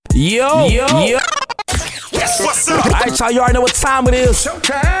Yo. Yes, what's up? All right, y'all. You already know what time it is.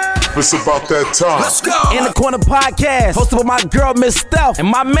 It's about that time. Let's go. In the Corner podcast, hosted by my girl, Miss Steph, and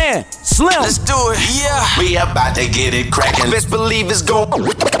my man, Slym. Let's do it. Yeah. We about to get it cracking. Best believe it's going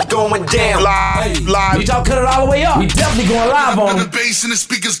down. Live. Did y'all cut it all the way up? We definitely going live on The bass and the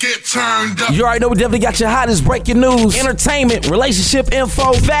speakers get turned up. You already know we definitely got your hottest breaking news, entertainment, relationship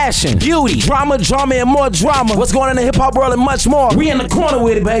info, fashion, beauty, drama, and more drama. What's going on in the hip-hop world and much more. We in the corner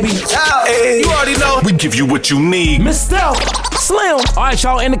with it, baby. Hey, you already know. We give you what you need. Miss Steph, Slym. All right,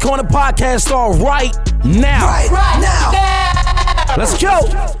 y'all, In the Corner podcast start right now. Right now. Let's go.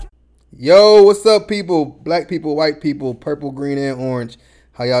 Yo, what's up, people? Black people, white people, purple, green, and orange.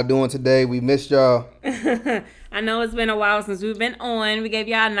 How y'all doing today? We missed y'all. I know it's been a while since we've been on. We gave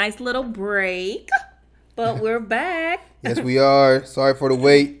y'all a nice little break, but we're back. Yes, we are. Sorry for the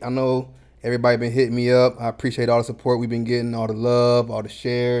wait. I know everybody been hitting me up. I appreciate all the support we've been getting, all the love, all the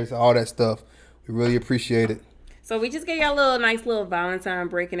shares, all that stuff. We really appreciate it. So we just gave y'all a nice little Valentine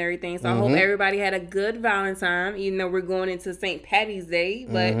break and everything. So I hope everybody had a good Valentine, even though we're going into St. Patty's Day.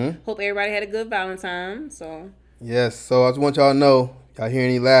 But hope everybody had a good Valentine. So Yes, so I just want y'all to know, y'all hear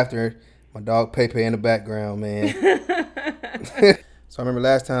any laughter, my dog Pepe in the background, man. So I remember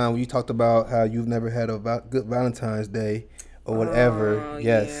last time you talked about how you've never had a good Valentine's Day or whatever.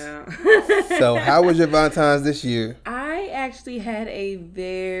 Yes. Yeah. So how was your Valentine's this year? I actually had a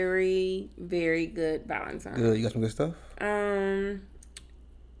very, very good Valentine. Good. You got some good stuff?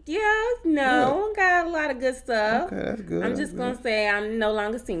 Got a lot of good stuff. Okay, that's good. I'm just going to say I'm no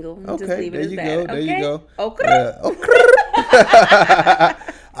longer single. Okay, Just leave it there as you that. go. There Okay? you go. Okay. Yeah.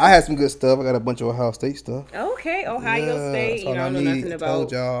 I had some good stuff. I got a bunch of Ohio State stuff. Okay, Ohio Yeah, State. that's You all know, I I know need. nothing about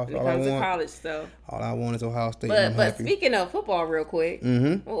Told y'all, when it all I comes to want. college stuff. All I want is Ohio State. and I'm But happy. speaking of football, real quick,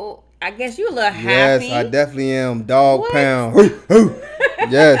 well, I guess you're a little Yes, happy. I definitely am. Dog What? pound.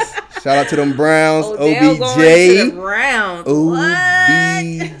 Yes. Shout out to them Browns. Odell going to the OBJ. Browns. What?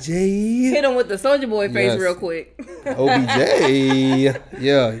 OBJ. Hit him with the Soldier Boy face Yes. real quick. OBJ.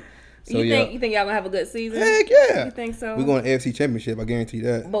 Yeah. So you think y'all gonna have a good season? Heck yeah. You think so? We're going to AFC Championship. I guarantee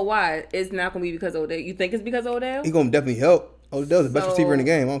that. But why? It's not gonna be because of Odell. You think it's because of Odell? He's going to definitely help. Odell's the best So, receiver in the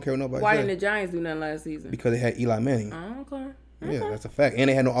game. I don't care what nobody Why says. didn't the Giants do nothing last season? Because they had Eli Manning. Oh, okay. Yeah, that's a fact. And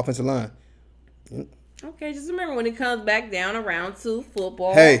they had no offensive line. Okay, just remember when it comes back down around to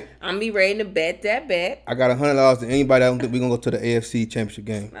football, Hey. I'm be ready to bet that bet. I got $100 to anybody that don't think we're going to go to the AFC Championship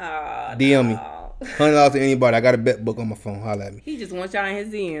game. Oh, DM me. no. $100 to anybody. I got a bet book on my phone. Holla at me. He just wants y'all in his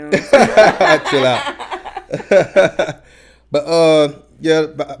DMs. Chill out. But yeah,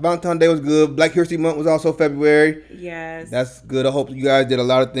 Valentine's Day was good. Black History Month was also February. Yes. That's good. I hope you guys did a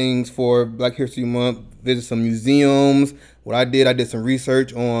lot of things for Black History Month. Visit some museums. What I did some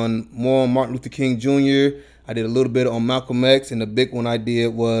research on more on Martin Luther King Jr. I did a little bit on Malcolm X, and the big one I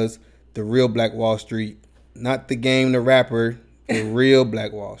did was the real Black Wall Street. Not the game, the rapper, the real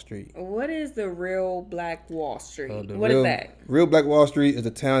Black Wall Street. What is the real Black Wall Street? What Real, is that? Real Black Wall Street is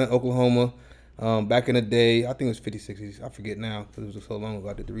a town in Oklahoma. Back in the day, I think it was 50s, 60s. I forget now because it was so long ago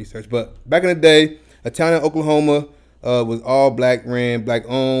I did the research. But back in the day, a town in Oklahoma was all black ran, black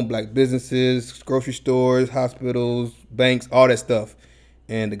owned, black businesses, grocery stores, hospitals, banks, all that stuff.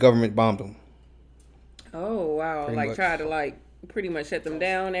 And the government bombed them. Oh, wow. Pretty Like much. try to pretty much shut them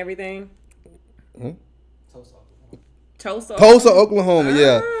down and everything? Tulsa. Oklahoma,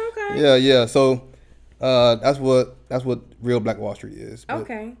 yeah. Oh, okay. Yeah. So that's what real Black Wall Street is. But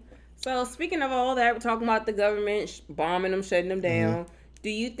Okay. So speaking of all that, we're talking about the government bombing them, shutting them down.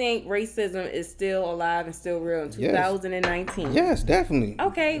 Do you think racism is still alive and still real in 2019? Yes, definitely.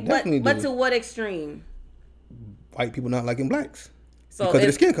 Okay, Definitely but do. to what extreme? White people not liking blacks So because of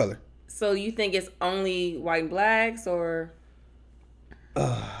their skin color. So you think it's only white and blacks, or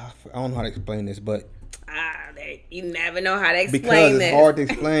I don't know how to explain this, but you never know how to explain because this. it's hard to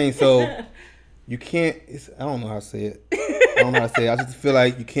explain, so you can't. I don't know how to say it. I just feel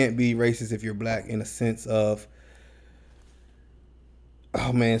like you can't be racist if you're black in a sense of.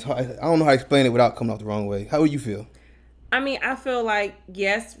 Oh man, it's hard. I don't know how to explain it without coming off the wrong way. How would you feel? I mean, I feel like,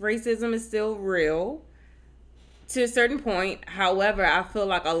 yes, racism is still real to a certain point. However, I feel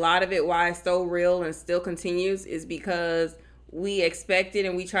like a lot of it, why it's so real and still continues, is because we expect it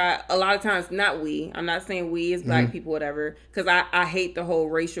and we try. A lot of times, not we. I'm not saying we as black people, whatever, because I hate the whole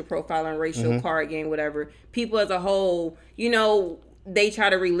racial profiling, racial card game, whatever. People as a whole, they try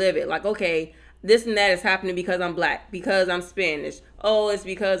to relive it. Like, okay, this and that is happening because I'm black, because I'm Spanish. Oh, it's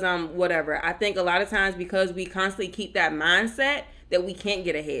because I'm whatever. I think a lot of times because we constantly keep that mindset that we can't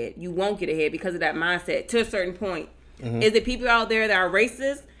get ahead. You won't get ahead because of that mindset to a certain point. Is it people out there that are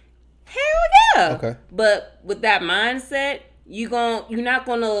racist? Hell yeah. Okay. But with that mindset, you're not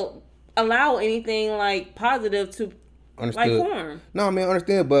gonna allow anything like positive to like form. No, I mean I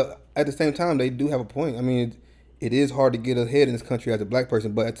understand, but at the same time they do have a point. I mean it is hard to get ahead in this country as a black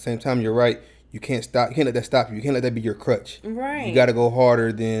person, but at the same time you're right. You can't let that stop you. You can't let that be your crutch. Right. You got to go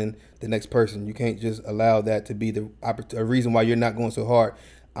harder than the next person. You can't just allow that to be a reason why you're not going so hard.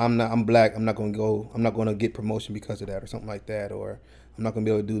 I'm black. I'm not going to get promotion because of that or something like that, or I'm not going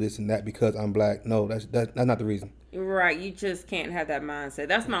to be able to do this and that because I'm black. No, that's not the reason. Right. You just can't have that mindset.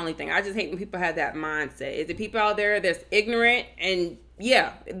 That's my only thing. I just hate when people have that mindset. Is it people out there that's ignorant? And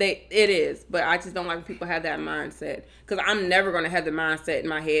yeah, it is. But I just don't like when people have that mindset. Because I'm never going to have the mindset in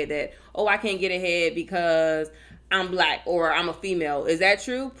my head that, oh, I can't get ahead because I'm black or I'm a female. Is that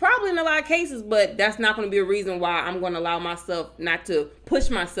true? Probably in a lot of cases, but that's not going to be a reason why I'm going to allow myself not to push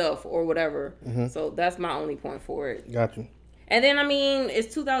myself or whatever. Mm-hmm. So that's my only point for it. Gotcha. And then, I mean,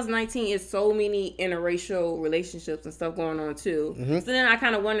 it's 2019. It's so many interracial relationships and stuff going on, too. Mm-hmm. So then I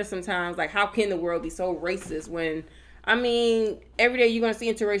kind of wonder sometimes, like, how can the world be so racist when, I mean, every day you're going to see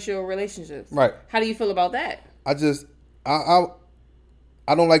interracial relationships. Right. How do you feel about that? I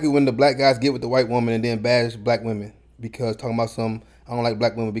don't like it when the black guys get with the white woman and then bash black women because talking about I don't like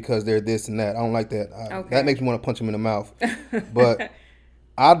black women because they're this and that. I don't like that. Okay. That makes me want to punch them in the mouth. But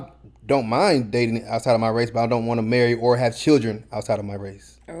I don't mind dating outside of my race, but I don't want to marry or have children outside of my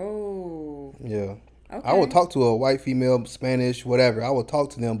race. Oh. Yeah. Okay. I will talk to a white, female, Spanish, whatever. I will talk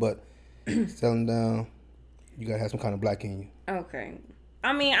to them, but tell them down, you got to have some kind of black in you. Okay.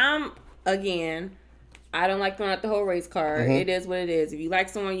 I mean, I don't like throwing out the whole race card. Mm-hmm. It is what it is. If you like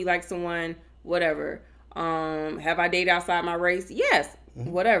someone, whatever. Have I dated outside my race? Yes.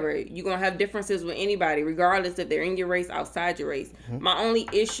 Mm-hmm. Whatever. You're going to have differences with anybody, regardless if they're in your race, outside your race. Mm-hmm. My only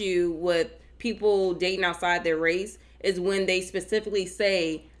issue with people dating outside their race is when they specifically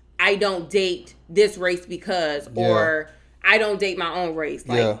say, I don't date this race because, or I don't date my own race.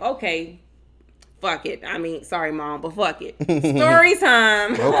 Like, okay, fuck it. I mean, sorry, Mom, but fuck it. Story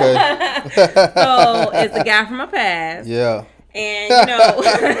time. Okay. So, it's a guy from my past. Yeah. And,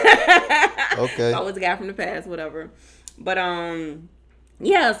 okay. So, it's a guy from the past, whatever. But,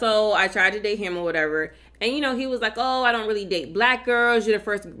 yeah, so I tried to date him or whatever. And, he was like, oh, I don't really date black girls. You're the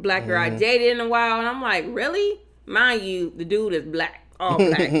first black girl I dated in a while. And I'm like, really? Mind you, the dude is black. All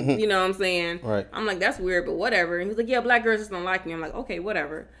black. You know what I'm saying? Right. I'm like, that's weird, but whatever. And he was like, yeah, black girls just don't like me. I'm like, okay,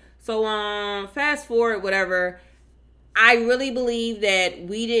 whatever. So, fast forward, whatever. I really believe that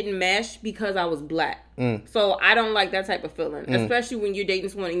we didn't mesh because I was black. So, I don't like that type of feeling, especially when you're dating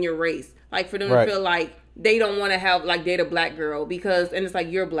someone in your race. Like, for them to feel like they don't want to have, like, date a black girl because, and it's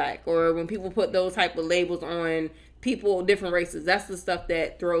like, you're black. Or when people put those type of labels on people, different races, that's the stuff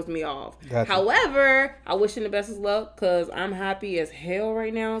that throws me off. Gotcha. However, I wish him the best of luck because I'm happy as hell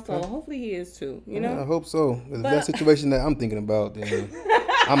right now. So hopefully he is too. You know, I hope so. If that situation that I'm thinking about, then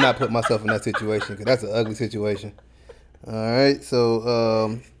I'm not putting myself in that situation because that's an ugly situation. All right,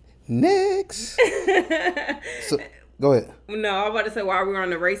 so next. So go ahead. No, I'm about to say while we were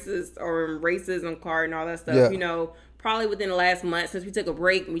on the racism card and all that stuff. Yeah. Probably within the last month since we took a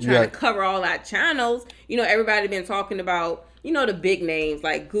break and we tried to cover all our channels, everybody been talking about, the big names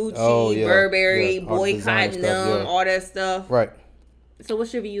like Gucci, Burberry, boycotting them, all that stuff. Right. So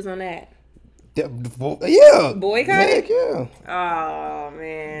what's your views on that? Yeah. Boycotting? Yeah. Oh,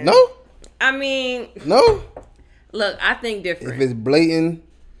 man. No? I mean. No? Look, I think different. If it's blatant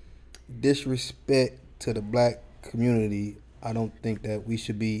disrespect to the black community, I don't think that we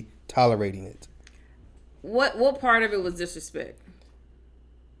should be tolerating it. What part of it was disrespect?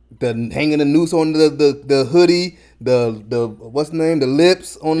 The hanging the noose on the hoodie, the what's the name? The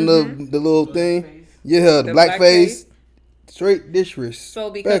lips on the little thing. Face. Yeah, the black face. Straight disrespect.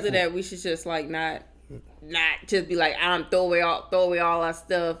 So because of that, we should just like not just be like, I'm throw away all our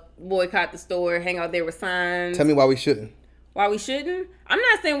stuff, boycott the store, hang out there with signs. Tell me why we shouldn't. Why we shouldn't? I'm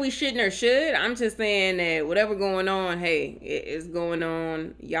not saying we shouldn't or should. I'm just saying that whatever going on, hey, it's going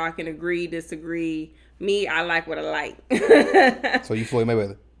on. Y'all can agree, disagree. Me, I like what I like. So you Floyd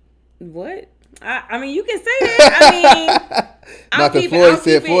Mayweather? What? I mean, you can say that. I mean,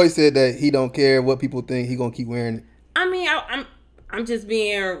 Floyd said that he don't care what people think. He gonna keep wearing it. I mean, I'm just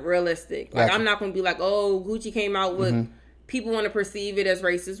being realistic. Like, gotcha. I'm not gonna be like, oh, Gucci came out with people want to perceive it as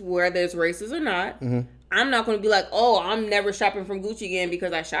racist, whether it's racist or not. Mm-hmm. I'm not gonna be like, oh, I'm never shopping from Gucci again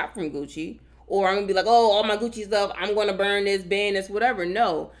because I shop from Gucci. Or I'm going to be like, oh, all my Gucci stuff, I'm going to burn this, ban this, whatever.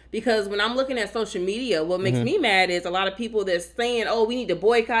 No. Because when I'm looking at social media, what makes me mad is a lot of people that's saying, oh, we need to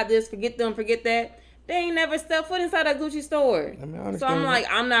boycott this, forget them, forget that. They ain't never stepped foot inside a Gucci store. I mean, I understand. So I'm like,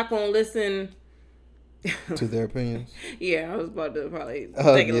 I'm not going to listen to their opinions. Yeah, I was about to probably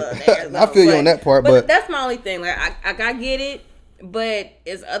take a look there. I feel you on that part, but that's my only thing. Like, I get it, but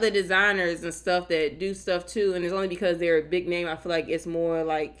it's other designers and stuff that do stuff too, and it's only because they're a big name. I feel like it's more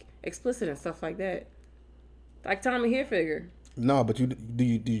like explicit and stuff like that, like Tommy Hilfiger. No, but do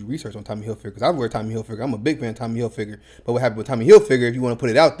you research on Tommy Hilfiger? Because I wear Tommy Hilfiger. I'm a big fan of Tommy Hilfiger. But what happened with Tommy Hilfiger? If you want to put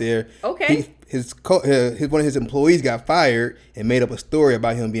it out there, okay, one of his employees got fired and made up a story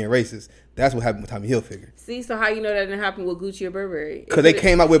about him being racist. That's what happened with Tommy Hilfiger. See, so how you know that didn't happen with Gucci or Burberry? Because they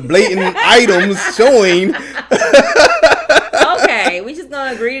came out with blatant items showing. Okay, we just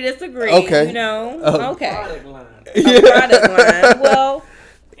gonna agree to disagree. Okay, you know. Okay. Product line. Product line. Well,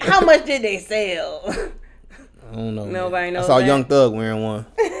 how much did they sell? I don't know. Nobody knows. I saw that. Young Thug wearing one.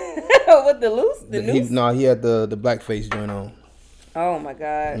 With the loose? He had the blackface joint on. Oh my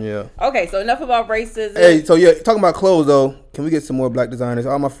God. Yeah. Okay, so enough about racism. Hey, so yeah, talking about clothes though, can we get some more black designers?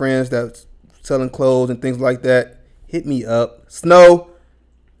 All my friends that's selling clothes and things like that, hit me up. Snow,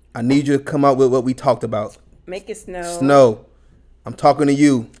 I need you to come out with what we talked about. Make it snow. Snow, I'm talking to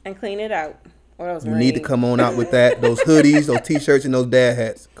you. And clean it out. Or else You need to come on out with that. Those hoodies, those t-shirts, and those dad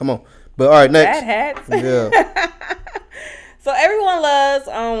hats. Come on. But all right, next. Dad hats? Yeah. So everyone loves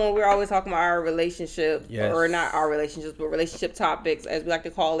when we're always talking about our relationship, Yes. or not our relationships, but relationship topics, as we like to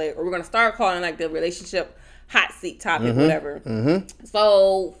call it, or we're going to start calling like the relationship hot seat topic, whatever. Mm-hmm.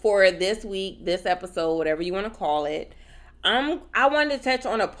 So for this week, this episode, whatever you want to call it, I wanted to touch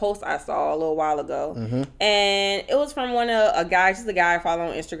on a post I saw a little while ago, and it was from a guy, just a guy I follow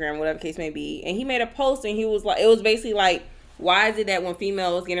on Instagram, whatever the case may be, and he made a post, and he was like, it was basically like, why is it that when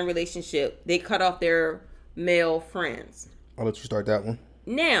females get in a relationship, they cut off their male friends? I'll let you start that one.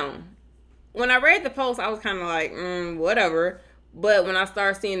 Now, when I read the post, I was kind of like, whatever. But when I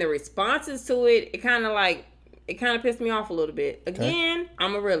started seeing the responses to it, it kind of pissed me off a little bit. Again,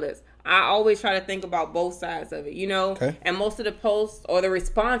 I'm a realist. I always try to think about both sides of it, you know? Okay. And most of the posts or the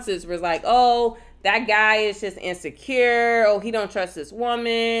responses was like, oh, that guy is just insecure. Oh, he don't trust this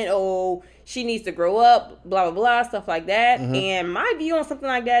woman. Oh, she needs to grow up, blah, blah, blah, stuff like that. And my view on something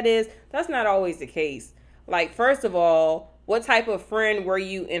like that is that's not always the case. Like, first of all, what type of friend were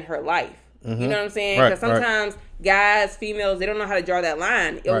you in her life? You know what I'm saying? Because sometimes guys, females, they don't know how to draw that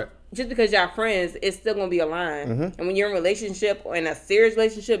line. Just because y'all friends, it's still going to be a line. And when you're in a relationship, or in a serious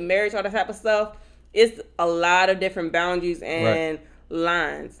relationship, marriage, all that type of stuff, it's a lot of different boundaries and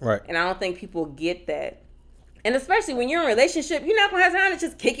lines. And I don't think people get that. And especially when you're in a relationship, you're not going to have time to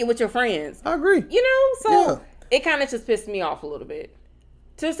just kick it with your friends. I agree. You know? So it kind of just pissed me off a little bit.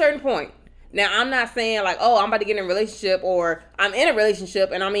 To a certain point. Now, I'm not saying like, oh, I'm about to get in a relationship, or I'm in a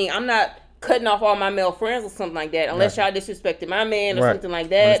relationship, and I'm not cutting off all my male friends or something like that, unless y'all disrespected my man or something like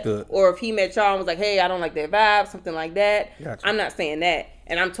that. Understood. Or if he met y'all and was like, hey, I don't like their vibe, something like that. Gotcha. I'm not saying that.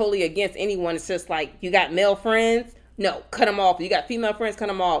 And I'm totally against anyone. It's just like, you got male friends? No, cut them off. You got female friends? Cut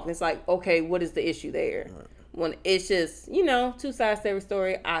them off. It's like, okay, what is the issue there? When it's just, two sides to every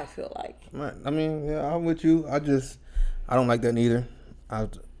story, I feel like. Right. I mean, yeah, I'm with you. I don't like that neither. I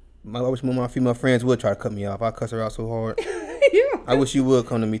wish more of my female friends would try to cut me off. I cuss her out so hard. I wish you would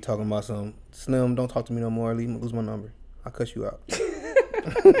come to me talking about some Slym, don't talk to me no more. Lose my number. I'll cuss you out.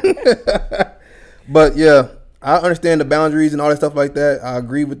 But yeah, I understand the boundaries and all that stuff like that. I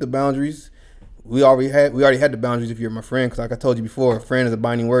agree with the boundaries. We already had the boundaries if you're my friend, because like I told you before, friend is a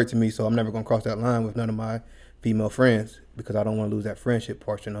binding word to me, so I'm never gonna cross that line with none of my female friends because I don't want to lose that friendship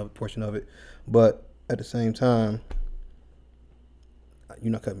portion of it. But at the same time,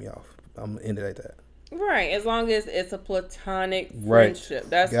 you're not cutting me off. I'm gonna end it at that. Right, as long as it's a platonic friendship.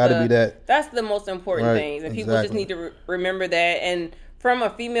 That's be that. That's the most important thing, and people just need to remember that. And from a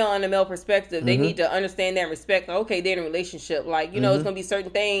female and a male perspective, they need to understand that and respect. Like, okay, they're in a relationship. Like, it's gonna be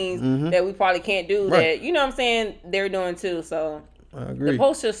certain things that we probably can't do that. You know what I'm saying? They're doing too. So I agree. The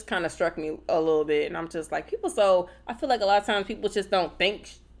post just kind of struck me a little bit, and I'm just like, people. So I feel like a lot of times people just don't think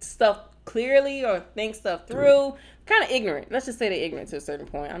stuff clearly or think stuff through. Kind of ignorant. Let's just say they're ignorant to a certain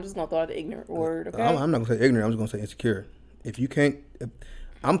point. I'm just gonna throw out the ignorant word. Okay. I'm not gonna say ignorant. I'm just gonna say insecure. If you can't,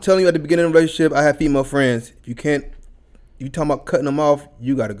 I'm telling you at the beginning of the relationship, I have female friends. If you can't, you talking about cutting them off,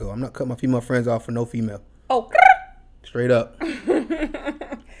 you gotta go. I'm not cutting my female friends off for no female. Oh, straight up.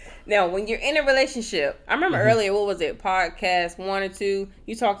 Now, when you're in a relationship, I remember earlier, what was it? Podcast 1 or 2.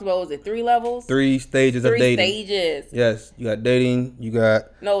 You talked about, was it 3 levels? 3 stages of dating. 3 stages. Yes. You got dating. You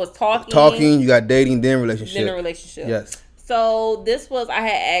got... No, it's talking. Talking. You got dating, then relationship. Then a relationship. Yes. So this was, I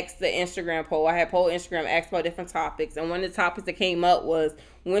had asked the Instagram poll. I had polled Instagram, asked about different topics. And one of the topics that came up was,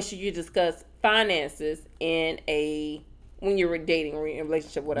 when should you discuss finances when you're dating or in a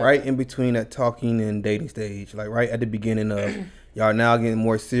relationship, whatever. Right in between that talking and dating stage. Like right at the beginning of... Y'all now getting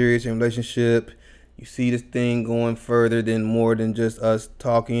more serious in relationship. you see this thing going further than more than just us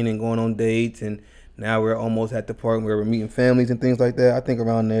talking and going on dates, and now we're almost at the part where we're meeting families and things like that. I think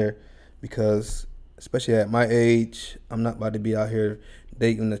around there, because especially at my age, I'm not about to be out here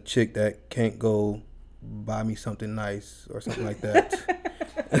dating a chick that can't go buy me something nice or something like that.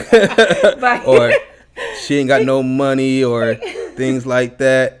 Or she ain't got no money or things like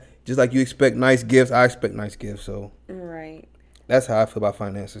that. Just like you expect nice gifts, I expect nice gifts. So Right. that's how I feel about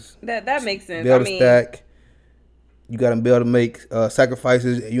finances. That makes sense. Be able to stack. You got to be able to make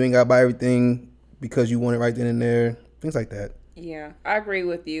sacrifices. You ain't got to buy everything because you want it right then and there. Things like that. Yeah, I agree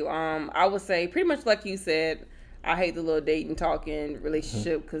with you. I would say pretty much like you said. I hate the little dating, talking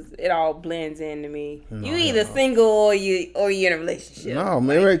relationship because it all blends into me. You either single or you're in a relationship. No,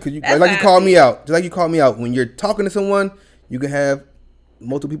 man, right? Because like you called me out. Just like you called me out. When you're talking to someone, you can have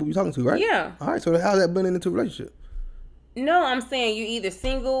multiple people you're talking to, right? Yeah. All right. So how's that blending into a relationship? No, I'm saying you either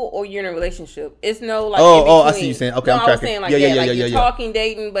single or you're in a relationship. It's no like. Oh, I see you saying. Okay, I'm tracking. I was saying like that. You're talking,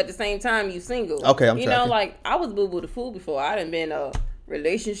 dating, but at the same time you single. Okay, I'm tracking. You know, like I was boo boo the fool before. I done been a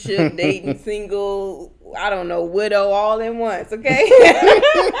relationship, dating, single, I don't know, widow, all in once. Okay.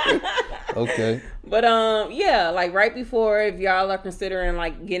 Okay. But yeah, like right before, if y'all are considering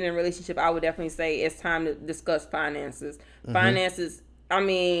like getting in a relationship, I would definitely say it's time to discuss finances. Finances, I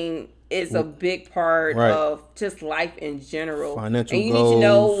mean, is a big part of just life in general. Financial and you goals. need to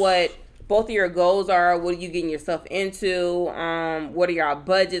know what both of your goals are. What are you getting yourself into? What are your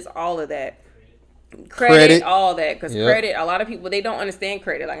budgets? All of that. Credit, all that, because credit, a lot of people, they don't understand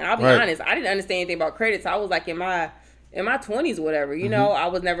credit. Like, I'll be honest, I didn't understand anything about credit, so I was like in my 20s or whatever, you know. I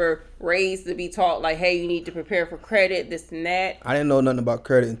was never raised to be taught like, hey, you need to prepare for credit, this and that. I didn't know nothing about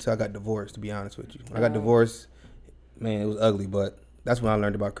credit until I got divorced, to be honest with you. When I got divorced, man, it was ugly, but that's when I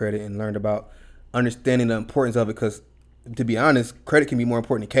learned about credit and learned about understanding the importance of it, because to be honest, credit can be more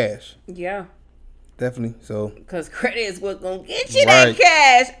important than cash. Yeah. Definitely. So because credit is what's gonna get you that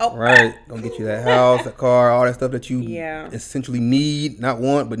cash. Oh. Right. Gonna get you that house, that car, all that stuff that you essentially need, not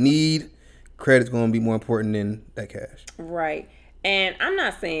want, but need. Credit's gonna be more important than that cash. Right. And I'm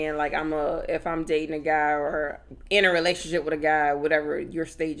not saying like if I'm dating a guy or in a relationship with a guy, whatever, your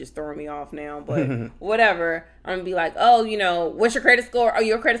stage is throwing me off now, but whatever, I'm gonna be like, oh, you know, what's your credit score? Oh,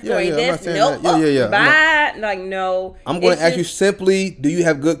 your credit score ain't this? Nope. Bye. Like, no. I'm gonna ask you simply, do you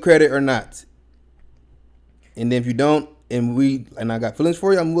have good credit or not? And then if you don't, and I got feelings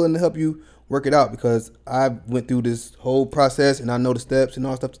for you, I'm willing to help you work it out, because I went through this whole process and I know the steps and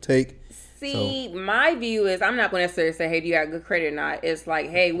all the stuff to take. See, my view is I'm not going to necessarily say, hey, do you have good credit or not? It's like,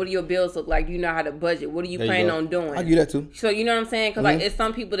 hey, what do your bills look like? Do you know how to budget? What are you planning on doing? I get that too. So, you know what I'm saying? Because like, it's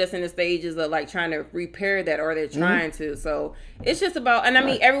some people that's in the stages of like trying to repair that, or they're trying to. So it's just about, and I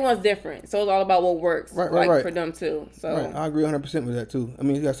mean, everyone's different. So it's all about what works for them too. So I agree 100% with that too. I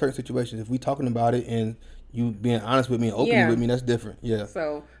mean, you got certain situations. If we talking about it and you being honest with me and open with me, that's different. Yeah.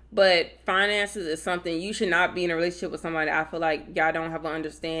 So, but finances is something you should not be in a relationship with somebody. I feel like y'all don't have an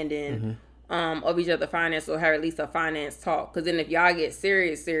understanding of each other finance, or have at least a finance talk. Because then if y'all get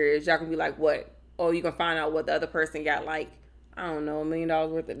serious, y'all can be like, what? Oh, you can find out what the other person got, like, I don't know, $1 million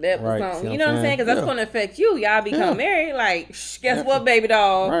worth of debt or something. You know what I'm saying? Because that's going to affect you. Y'all become married. Like, guess what, baby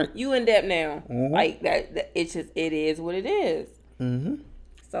doll? You in debt now. Like, that it is what it is.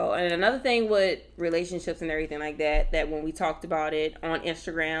 So, and another thing with relationships and everything like that when we talked about it on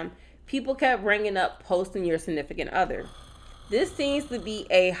Instagram, people kept bringing up posting your significant other. This seems to be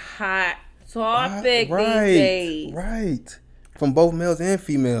a hot topic these days. Right. From both males and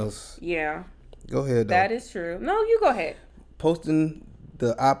females. Yeah. Go ahead, though. That is true. No, you go ahead. Posting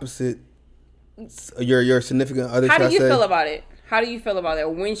the opposite, your significant other. How do you feel about it? How do you feel about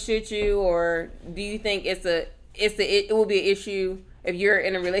it? When should you, or do you think it will be an issue if you're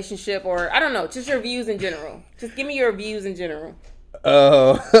in a relationship, or I don't know, just your views in general? Just give me your views in general.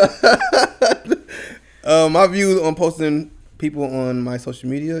 My views on posting people on my social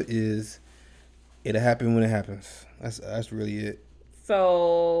media is it'll happen when it happens. That's really it.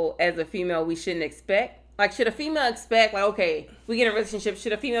 So as a female, we shouldn't expect. Like, should a female expect, like, okay, we get in a relationship,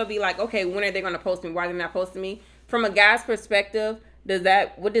 should a female be like, okay, when are they going to post me? Why are they not posting me? From a guy's perspective,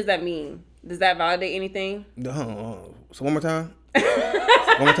 what does that mean? Does that validate anything? So one more time.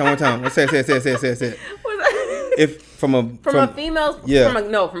 One more time. Let's say it. If from a female's,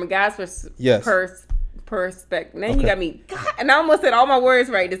 from a guy's perspective. Then you got me, God, and I almost said all my words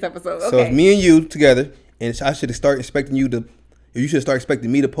right this episode. Okay. So it's me and you together, and I should start expecting you to. You should start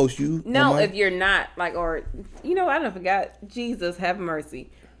expecting me to post you. No, if you're not, like, or, you know, I don't forgot. Jesus, have mercy.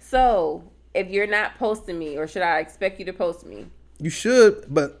 So, if you're not posting me, or should I expect you to post me? You should,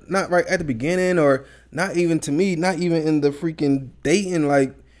 but not right at the beginning, or not even to me, not even in the freaking dating.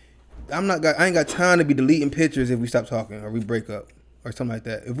 Like, I ain't got time to be deleting pictures if we stop talking or we break up or something like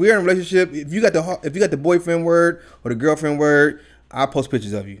that. If we're in a relationship, if you got the boyfriend word or the girlfriend word, I'll post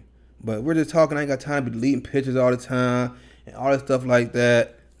pictures of you. But we're just talking. I ain't got time to be deleting pictures all the time and all that stuff like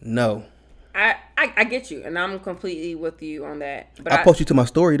that. No. I get you, and I'm completely with you on that. But I'll post you to my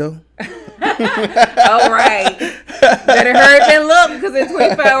story though. All right. Better hurry up and look, because in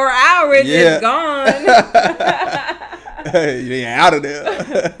 24 hours it's gone. Hey, you ain't out of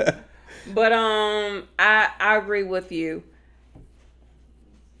there. But I agree with you.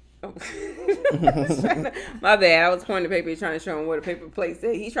 My bad. I was pointing the paper, trying to show him where the paper plate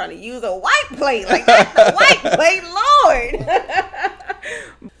said. He's trying to use a white plate. Like, that's the white plate, Lord.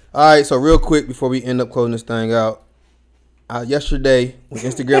 All right, so real quick before we end up closing this thing out, yesterday when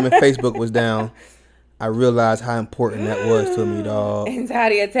Instagram and Facebook was down, I realized how important that was to me, dog.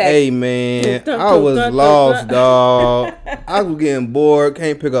 Anxiety attack. Hey, man, I was lost, dog. I was getting bored,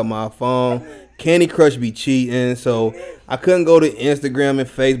 can't pick up my phone. Candy Crush be cheating, so I couldn't go to Instagram and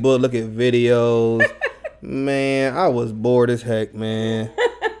Facebook, look at videos. Man, I was bored as heck, man.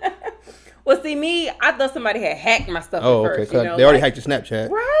 Well, see, me, I thought somebody had hacked my stuff Oh, at first. okay, they already hacked your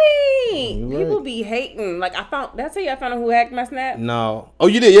Snapchat. Right. Right. People be hating. Like, did I tell you I found out who hacked my Snap? No. Oh,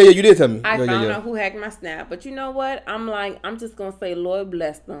 you did? Yeah, you did tell me. I found out who hacked my Snap. But you know what? I'm just going to say, Lord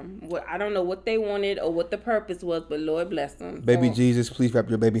bless them. I don't know what they wanted or what the purpose was, but Lord bless them. Baby Jesus, please wrap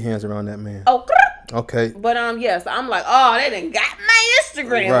your baby hands around that man. Oh, okay. But, yes, I'm like, oh, they done got my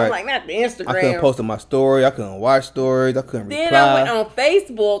Instagram. Right. I'm like, not the Instagram. I couldn't post on my story. I couldn't watch stories. I couldn't reply. Then I went on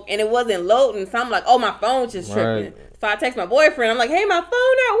Facebook, and it wasn't loading. So I'm like, oh, my phone's just tripping. Right. So I text my boyfriend. I'm like, hey, my phone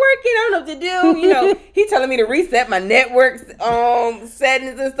not working. I don't know what to do. You know, he telling me to reset my network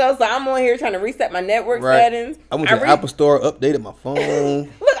settings and stuff. So I'm on here trying to reset my network settings. I went to the Apple Store, updated my phone.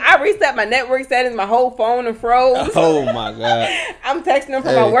 Look, I reset my network settings. My whole phone and froze. Oh, my God. I'm texting them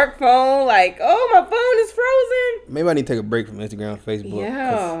from my work phone. Like, oh, my phone is frozen. Maybe I need to take a break from Instagram and Facebook.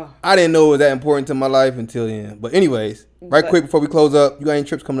 Yeah. I didn't know it was that important to my life until then. But anyways, quick before we close up, you got any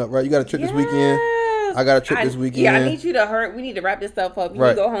trips coming up, right? You got a trip this weekend? I got a trip this weekend. Yeah, I need you to hurry. We need to wrap this stuff up. You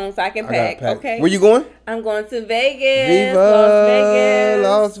can go home so I can pack. Okay. Where you going? I'm going to Vegas. Viva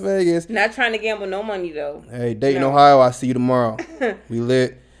Las Vegas. Not trying to gamble no money though. Hey, Dayton, Ohio. I'll see you tomorrow. We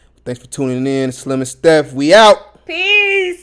lit. Thanks for tuning in. Slym and Steph. We out.